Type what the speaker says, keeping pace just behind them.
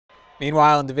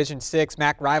Meanwhile, in Division 6,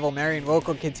 MAC rival Marion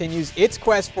Local continues its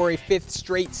quest for a fifth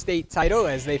straight state title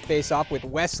as they face off with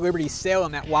West Liberty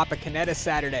Salem at Wapakoneta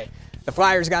Saturday. The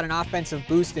Flyers got an offensive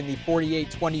boost in the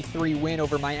 48-23 win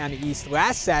over Miami East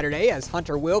last Saturday as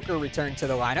Hunter Wilker returned to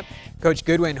the lineup. Coach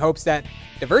Goodwin hopes that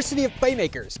diversity of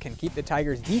playmakers can keep the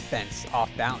Tigers' defense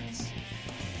off balance.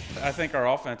 I think our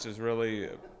offense is really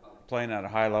playing at a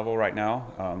high level right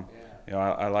now.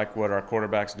 I like what our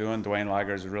quarterback's doing. Dwayne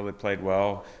Ligers has really played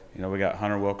well. We got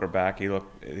Hunter Wilker back. He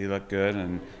looked good,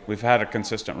 and we've had a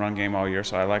consistent run game all year.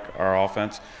 So I like our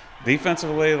offense.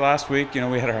 Defensively, last week,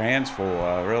 we had our hands full.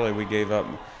 Really, we gave up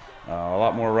a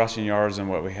lot more rushing yards than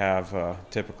what we have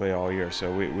typically all year.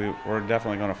 So we're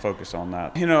definitely going to focus on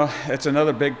that. It's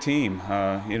another big team.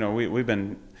 We've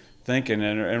been thinking,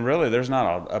 and really there's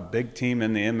not a big team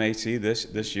in the MAC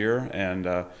this year, and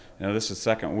this is the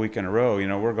second week in a row.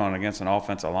 We're going against an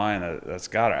offensive line that's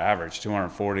got to average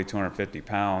 240, 250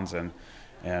 pounds, and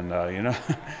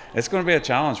it's going to be a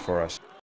challenge for us.